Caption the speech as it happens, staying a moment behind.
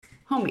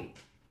Homie.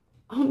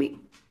 Homie.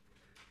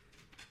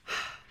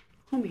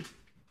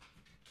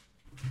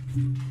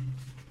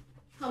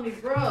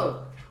 Homie,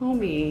 bro.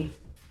 Homie.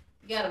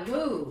 You gotta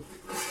move.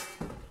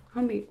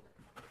 Homie.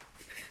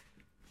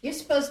 You're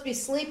supposed to be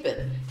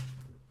sleeping.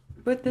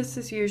 But this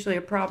is usually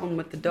a problem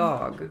with the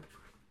dog,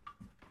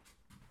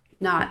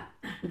 not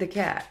the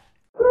cat.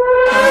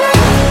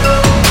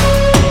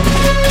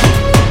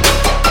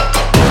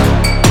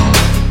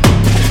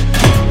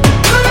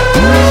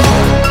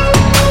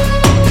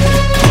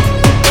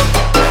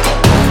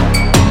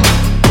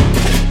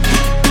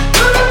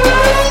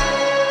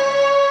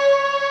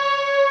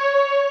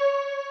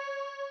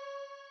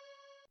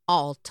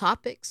 All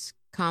topics,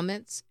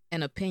 comments,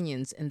 and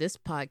opinions in this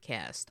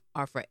podcast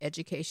are for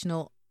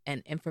educational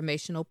and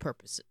informational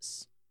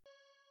purposes.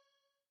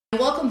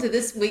 Welcome to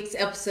this week's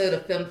episode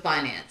of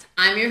FemFinance.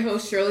 I'm your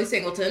host, Shirley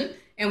Singleton,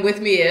 and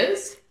with me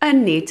is...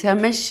 Anita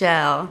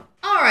Michelle.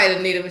 All right,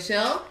 Anita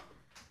Michelle.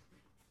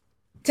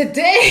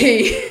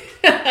 Today,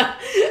 Anita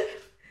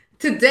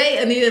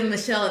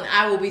Michelle and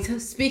I will be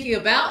speaking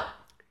about...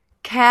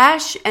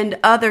 cash and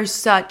other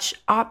such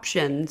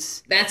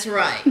options. That's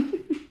right.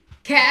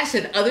 Cash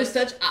and other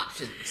such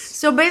options.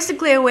 So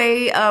basically a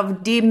way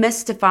of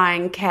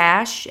demystifying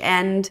cash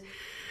and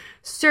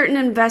certain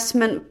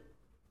investment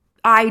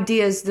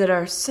ideas that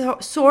are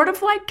sort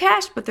of like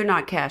cash, but they're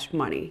not cash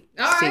money.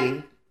 All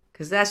right.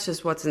 Because that's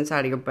just what's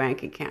inside of your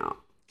bank account.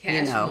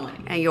 Cash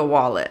money. And your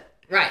wallet.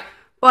 Right.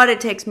 But it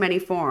takes many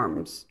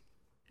forms,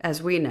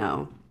 as we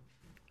know.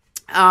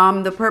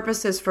 The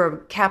purpose is for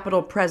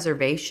capital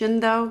preservation,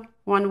 though,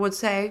 one would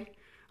say.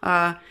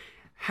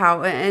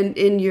 How and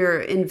in your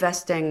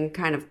investing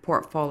kind of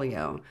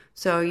portfolio.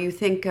 So you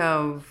think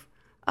of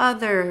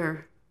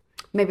other,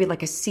 maybe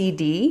like a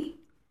CD,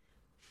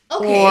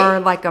 okay, or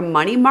like a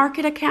money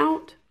market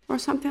account or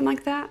something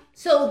like that.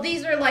 So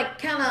these are like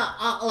kind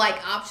of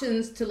like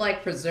options to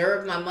like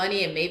preserve my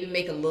money and maybe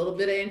make a little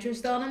bit of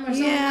interest on them or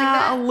something like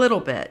that? Yeah, a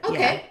little bit.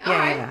 Okay, all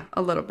right. Yeah,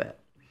 a little bit.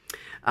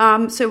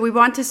 So we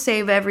want to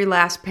save every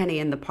last penny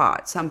in the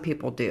pot. Some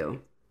people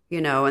do,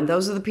 and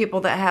those are the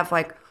people that have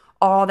like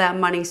all that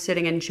money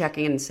sitting in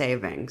checking and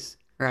savings,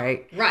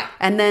 right? Right.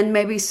 And then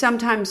maybe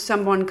sometimes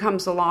someone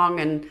comes along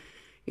and,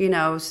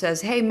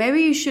 says, hey,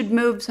 maybe you should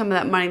move some of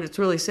that money that's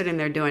really sitting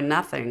there doing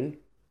nothing,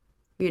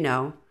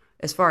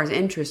 as far as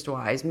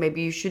interest-wise.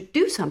 Maybe you should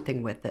do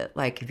something with it.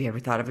 Like, have you ever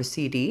thought of a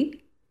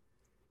CD?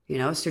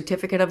 A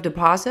certificate of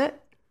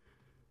deposit?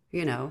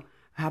 How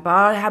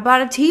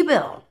about a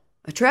T-bill,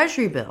 a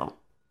treasury bill?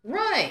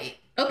 Right.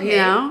 Okay.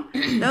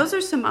 Those are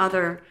some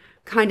other...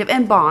 kind of,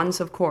 and bonds,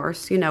 of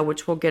course,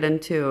 which we'll get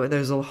into.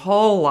 There's a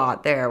whole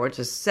lot there, which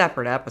is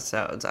separate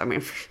episodes. I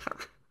mean,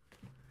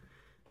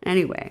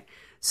 anyway.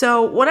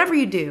 So whatever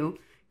you do,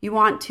 you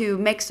want to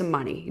make some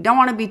money. You don't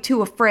want to be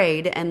too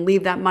afraid and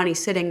leave that money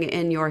sitting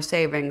in your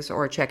savings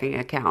or checking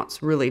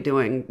accounts, really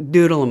doing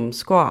doodle-em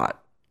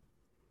squat.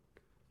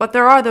 But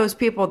there are those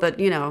people that,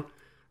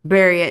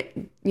 bury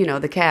it,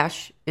 the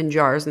cash in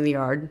jars in the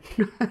yard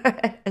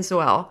as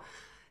well.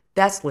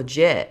 That's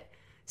legit,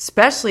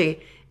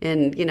 especially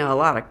in, a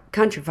lot of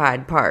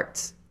countrified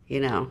parts,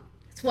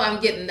 That's why I'm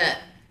getting that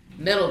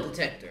metal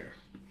detector.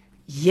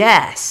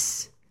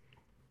 Yes.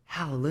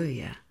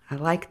 Hallelujah. I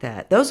like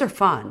that. Those are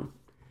fun.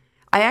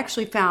 I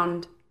actually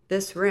found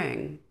this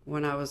ring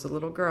when I was a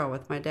little girl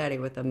with my daddy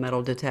with a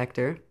metal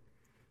detector.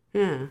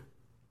 Yeah.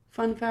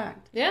 Fun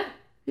fact. Yeah.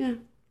 Yeah.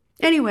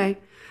 Anyway,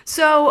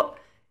 so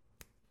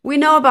we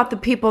know about the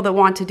people that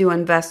want to do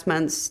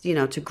investments,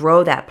 to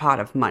grow that pot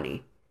of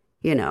money,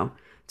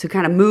 to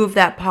kind of move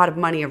that pot of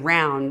money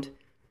around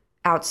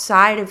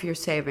outside of your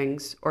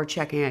savings or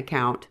checking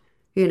account,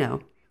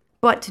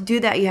 But to do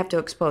that, you have to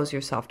expose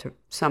yourself to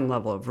some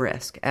level of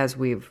risk, as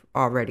we've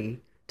already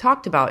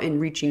talked about in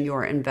reaching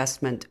your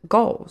investment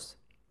goals.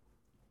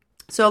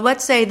 So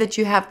let's say that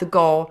you have the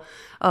goal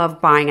of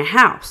buying a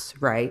house,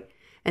 right?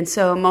 And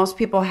so most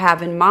people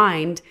have in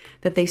mind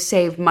that they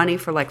save money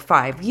for like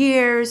 5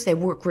 years, they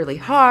work really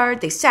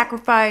hard, they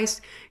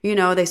sacrifice,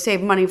 they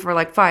save money for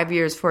like 5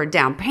 years for a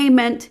down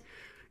payment,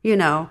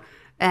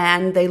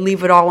 and they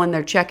leave it all in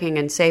their checking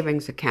and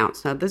savings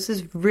accounts. Now, this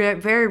is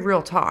very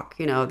real talk.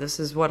 This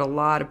is what a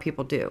lot of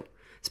people do,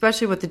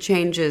 especially with the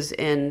changes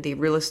in the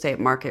real estate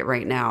market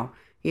right now.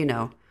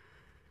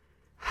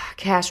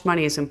 Cash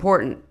money is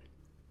important.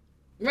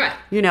 Right.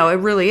 It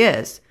really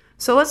is.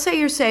 So let's say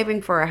you're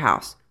saving for a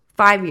house,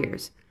 5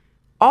 years.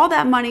 All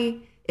that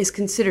money is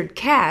considered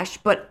cash,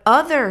 but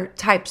other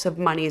types of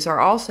monies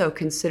are also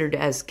considered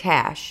as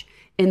cash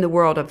in the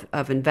world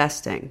of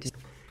investing.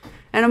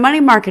 And a money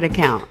market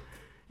account,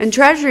 and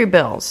treasury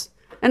bills,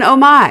 and oh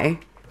my.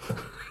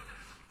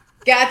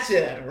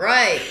 Gotcha,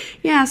 right.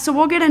 Yeah, so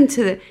we'll get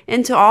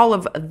into all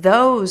of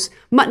those.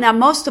 Now,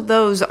 most of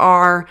those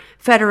are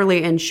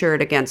federally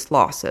insured against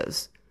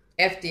losses.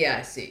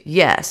 FDIC.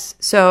 Yes,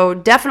 so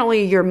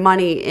definitely your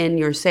money in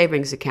your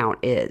savings account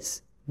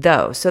is,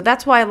 though. So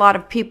that's why a lot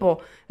of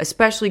people,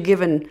 especially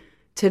given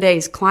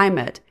today's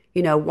climate,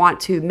 want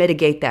to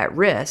mitigate that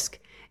risk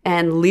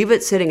and leave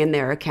it sitting in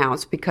their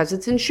accounts because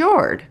it's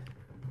insured.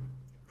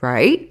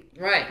 Right?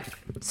 Right.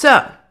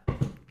 So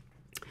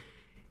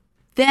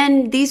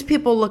then these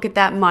people look at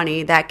that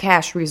money, that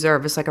cash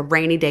reserve, as like a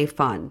rainy day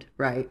fund,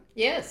 right?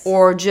 Yes.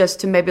 Or just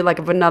to maybe like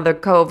if another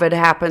COVID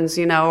happens,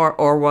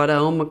 or what,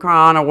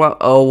 Omicron or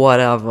what,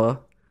 whatever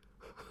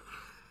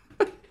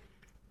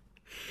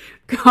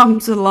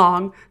comes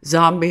along,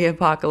 zombie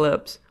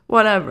apocalypse,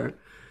 whatever.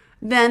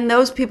 Then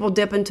those people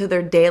dip into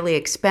their daily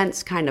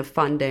expense kind of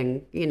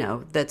funding,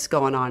 that's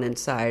going on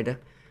inside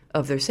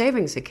of their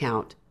savings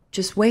account,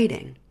 just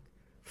waiting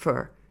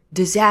for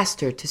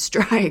disaster to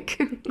strike.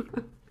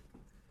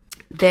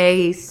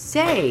 They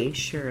say,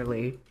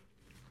 Shirley,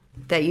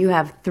 that you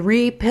have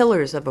 3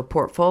 pillars of a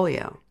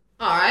portfolio.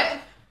 All right.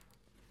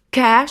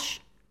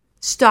 Cash,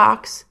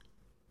 stocks,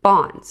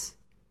 bonds.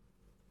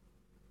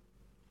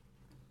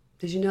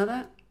 Did you know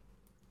that?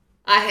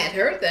 I had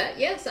heard that.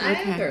 Yes, I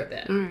had heard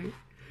that. All right.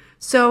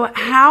 So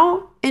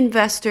how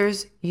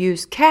investors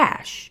use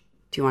cash.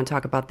 Do you want to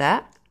talk about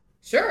that?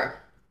 Sure.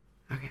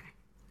 Okay.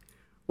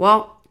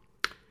 Well,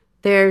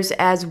 there's,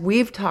 as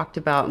we've talked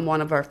about in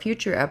one of our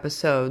future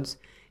episodes,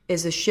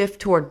 is a shift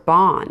toward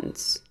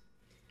bonds.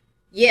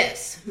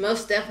 Yes,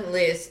 most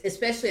definitely,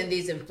 especially in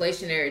these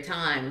inflationary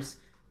times,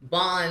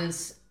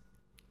 bonds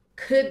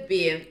could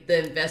be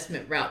the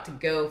investment route to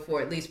go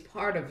for at least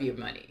part of your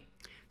money.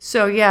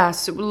 So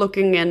yes,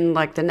 looking in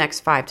like the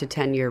next 5 to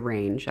 10 year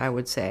range, I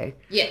would say.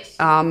 Yes.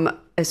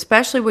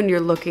 Especially when you're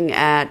looking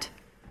at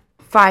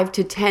 5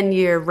 to 10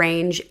 year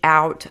range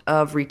out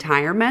of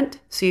retirement.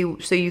 So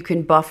you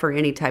can buffer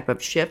any type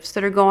of shifts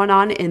that are going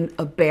on in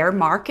a bear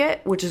market,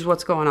 which is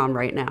what's going on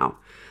right now,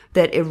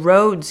 that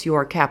erodes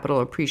your capital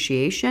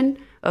appreciation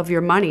of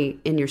your money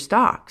in your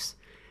stocks.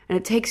 And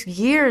it takes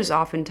years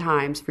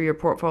oftentimes for your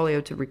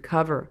portfolio to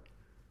recover.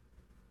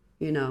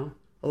 A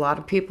lot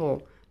of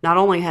people, not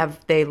only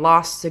have they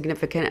lost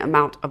significant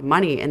amount of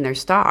money in their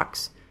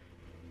stocks,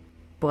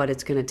 but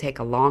it's going to take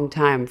a long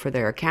time for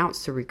their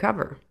accounts to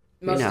recover.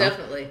 Most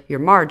definitely. Your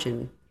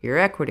margin, your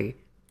equity,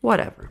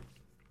 whatever.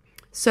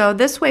 So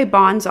this way,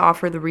 bonds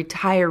offer the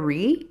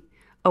retiree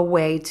a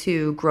way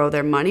to grow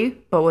their money,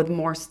 but with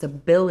more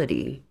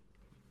stability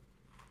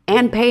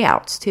and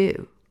payouts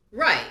too.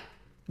 Right.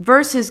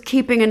 Versus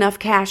keeping enough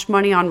cash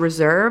money on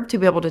reserve to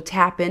be able to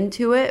tap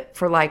into it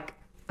for like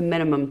a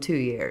minimum 2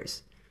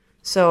 years.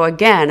 So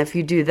again, if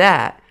you do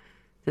that,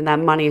 then that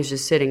money is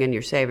just sitting in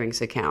your savings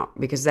account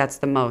because that's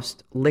the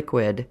most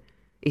liquid,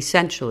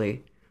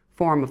 essentially,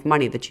 form of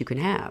money that you can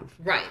have.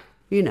 Right.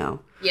 Yeah,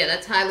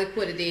 that's high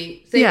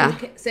liquidity.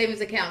 Savings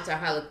accounts are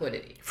high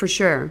liquidity. For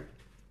sure.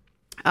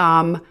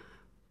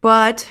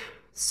 But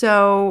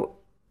so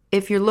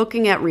if you're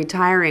looking at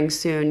retiring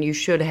soon, you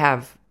should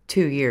have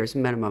 2 years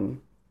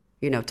minimum,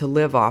 to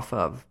live off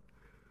of,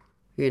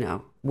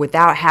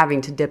 without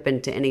having to dip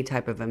into any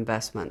type of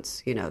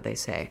investments, they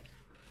say.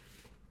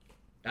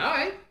 All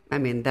right. I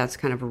mean, that's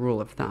kind of a rule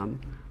of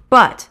thumb.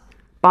 But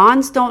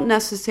bonds don't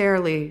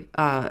necessarily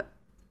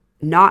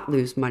not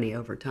lose money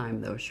over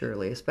time, though,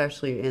 Shirley,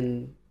 especially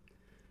in,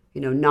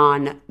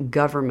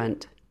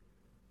 non-government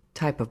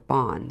type of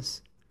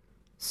bonds.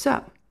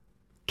 So,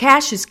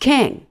 cash is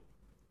king.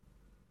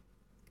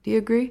 Do you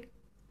agree?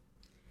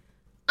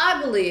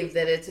 I believe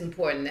that it's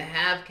important to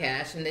have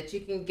cash and that you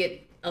can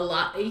get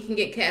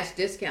cash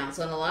discounts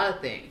on a lot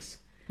of things.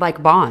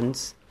 Like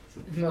bonds.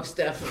 Most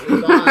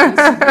definitely bonds.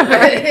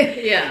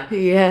 Yeah.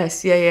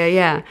 Yes,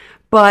 yeah.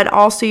 But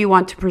also you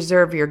want to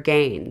preserve your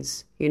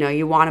gains.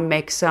 You want to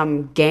make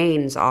some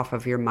gains off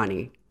of your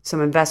money, some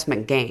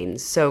investment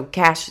gains. So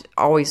cash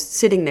always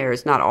sitting there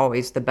is not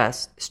always the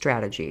best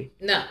strategy.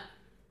 No.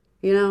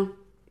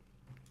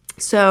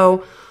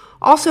 So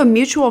also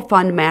mutual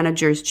fund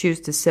managers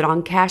choose to sit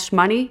on cash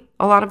money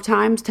a lot of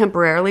times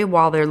temporarily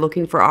while they're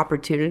looking for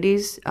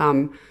opportunities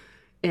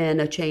in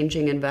a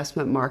changing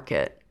investment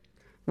market,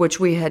 which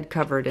we had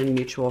covered in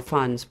mutual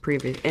funds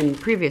in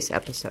previous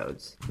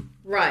episodes.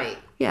 Right.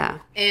 Yeah.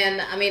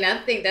 And I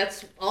think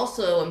that's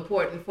also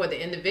important for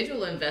the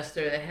individual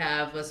investor to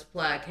have a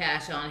supply of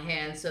cash on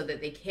hand so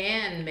that they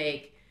can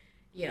make,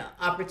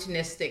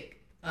 opportunistic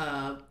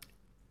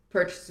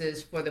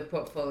purchases for the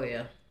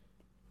portfolio.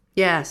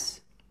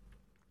 Yes.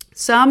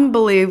 Some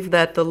believe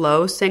that the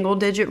low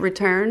single-digit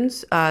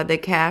returns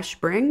that cash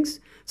brings,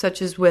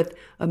 such as with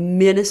a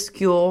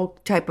minuscule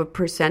type of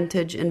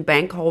percentage in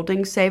bank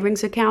holding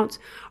savings accounts,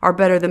 are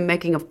better than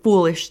making a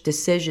foolish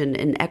decision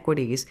in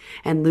equities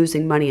and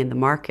losing money in the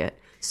market.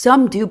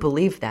 Some do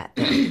believe that,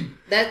 though.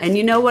 And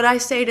you know what I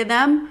say to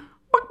them?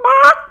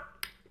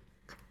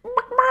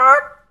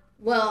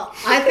 Well,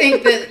 I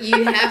think that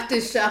you have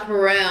to shop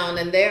around,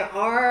 and there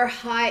are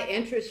high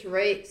interest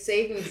rate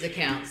savings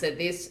accounts at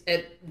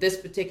this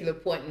particular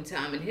point in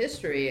time in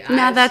history.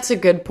 Now, that's a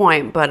good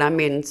point, but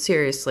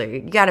seriously, you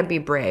got to be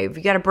brave.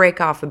 You got to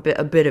break off a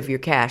bit of your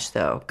cash,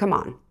 though. Come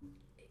on.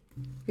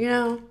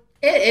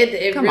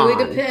 It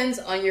really depends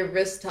on your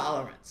risk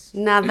tolerance.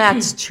 Now,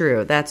 that's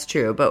true. That's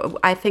true. But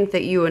I think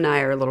that you and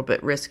I are a little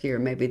bit riskier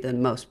maybe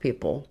than most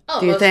people. Oh,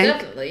 do you most think?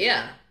 Definitely,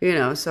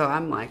 yeah. So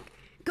I'm like,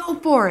 go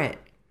for it.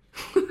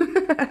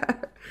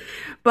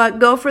 But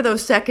go for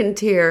those second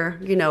tier,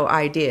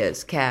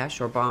 ideas, cash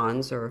or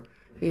bonds or,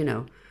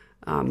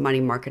 money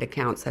market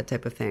accounts, that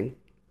type of thing.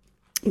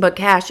 But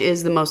cash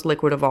is the most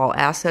liquid of all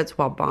assets,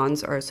 while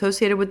bonds are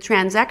associated with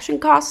transaction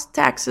costs,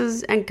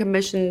 taxes, and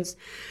commissions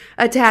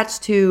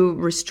attached to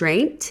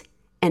restraint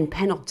and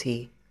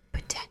penalty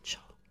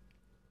potential.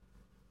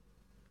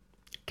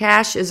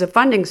 Cash is a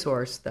funding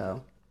source,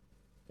 though.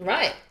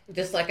 Right.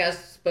 Just like I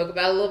spoke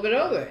about a little bit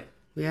earlier.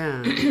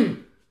 Yeah.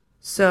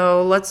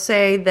 So let's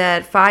say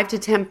that 5 to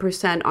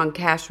 10% on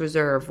cash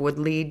reserve would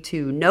lead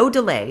to no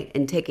delay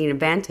in taking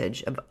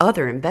advantage of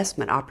other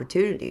investment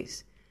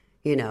opportunities.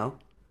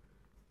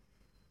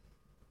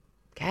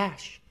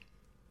 Cash.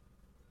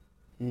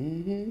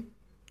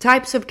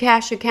 Types of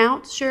cash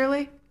accounts,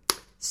 Shirley?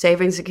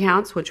 Savings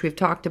accounts, which we've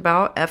talked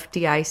about,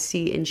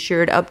 FDIC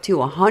insured up to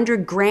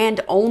 $100,000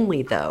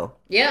 only, though.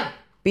 Yeah.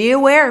 Be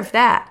aware of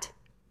that.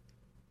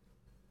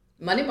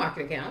 Money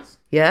market accounts.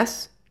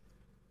 Yes.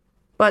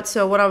 But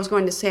so what I was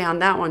going to say on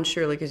that one,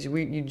 Shirley, because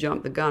you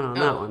jumped the gun on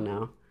that one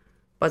now.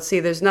 But see,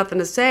 there's nothing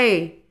to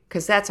say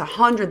because that's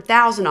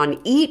 $100,000 on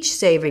each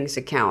savings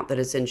account that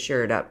is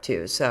insured up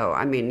to. So,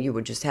 you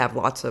would just have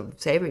lots of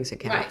savings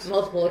accounts. Right,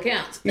 multiple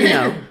accounts.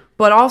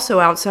 But also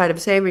outside of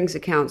savings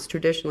accounts,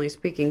 traditionally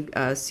speaking,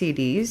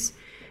 CDs.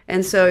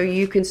 And so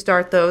you can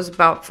start those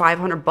about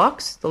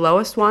 $500, the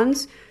lowest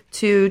ones,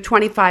 to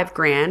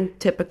 $25,000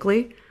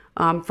 typically.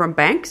 From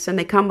banks, and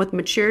they come with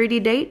maturity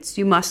dates.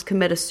 You must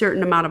commit a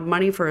certain amount of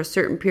money for a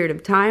certain period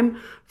of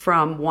time,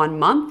 from 1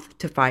 month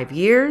to 5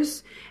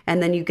 years,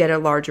 and then you get a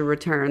larger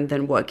return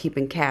than what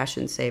keeping cash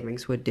in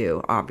savings would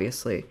do,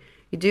 obviously.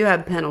 You do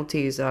have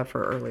penalties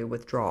for early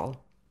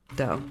withdrawal,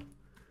 though.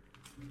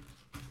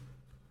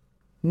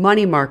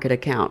 Money market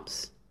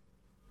accounts.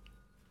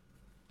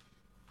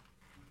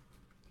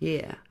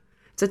 Yeah.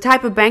 It's a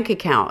type of bank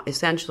account,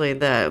 essentially,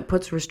 that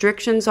puts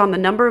restrictions on the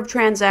number of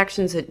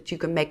transactions that you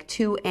can make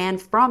to and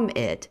from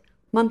it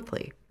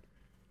monthly.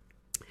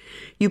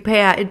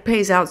 It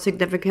pays out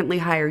significantly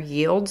higher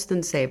yields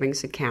than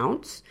savings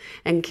accounts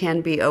and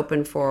can be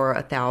open for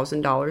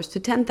 $1,000 to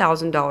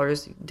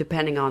 $10,000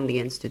 depending on the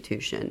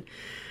institution.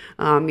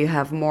 You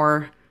have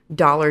more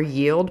dollar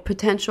yield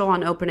potential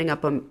on opening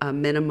up a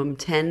minimum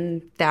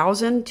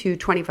 $10,000 to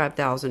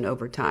 $25,000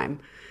 over time,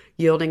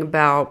 yielding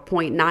about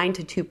 0.9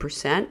 to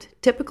 2%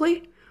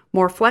 typically,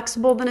 more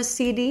flexible than a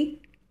CD.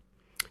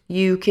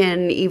 You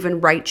can even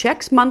write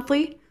checks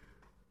monthly,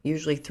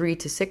 usually 3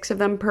 to 6 of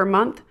them per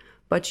month,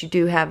 but you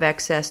do have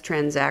excess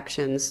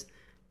transactions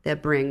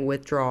that bring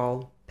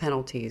withdrawal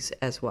penalties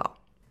as well.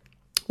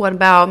 What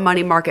about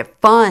money market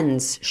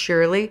funds,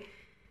 Shirley?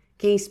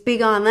 Can you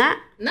speak on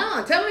that?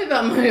 No, tell me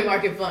about money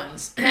market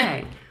funds.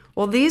 Okay.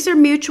 Well, these are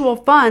mutual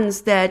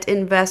funds that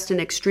invest in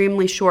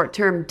extremely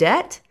short-term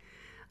debt.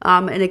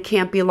 And it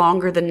can't be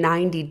longer than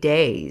 90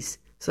 days.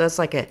 So that's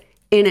like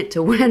in it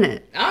to win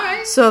it. All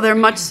right. So they're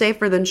much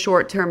safer than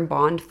short-term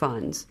bond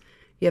funds.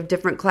 You have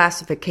different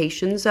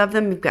classifications of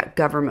them. You've got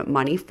government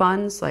money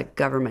funds, like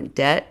government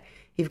debt.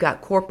 You've got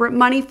corporate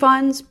money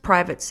funds,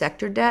 private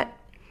sector debt.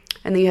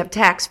 And then you have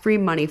tax-free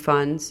money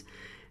funds.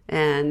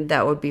 And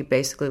that would be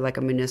basically like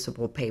a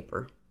municipal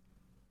paper.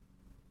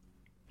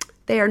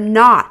 They are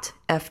not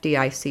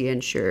FDIC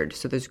insured,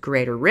 so there's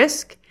greater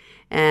risk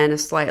and a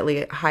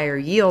slightly higher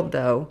yield,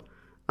 though,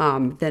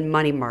 than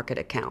money market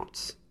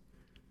accounts.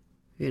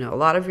 A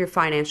lot of your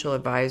financial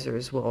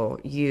advisors will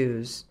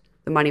use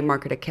the money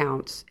market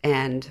accounts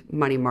and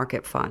money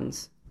market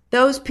funds.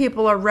 Those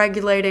people are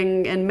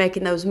regulating and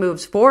making those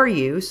moves for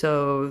you,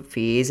 so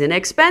fees and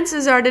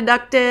expenses are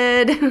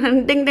deducted,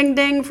 ding, ding,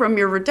 ding, from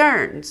your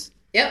returns.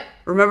 Yep.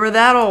 Remember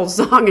that old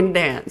song and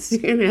dance,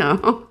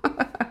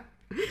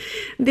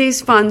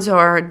 These funds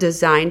are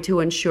designed to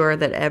ensure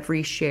that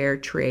every share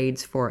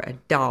trades for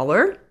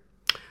 $1.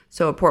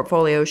 So a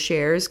portfolio of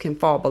shares can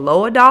fall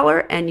below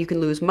 $1 and you can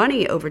lose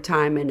money over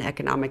time in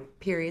economic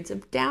periods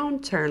of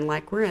downturn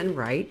like we're in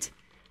right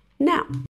now.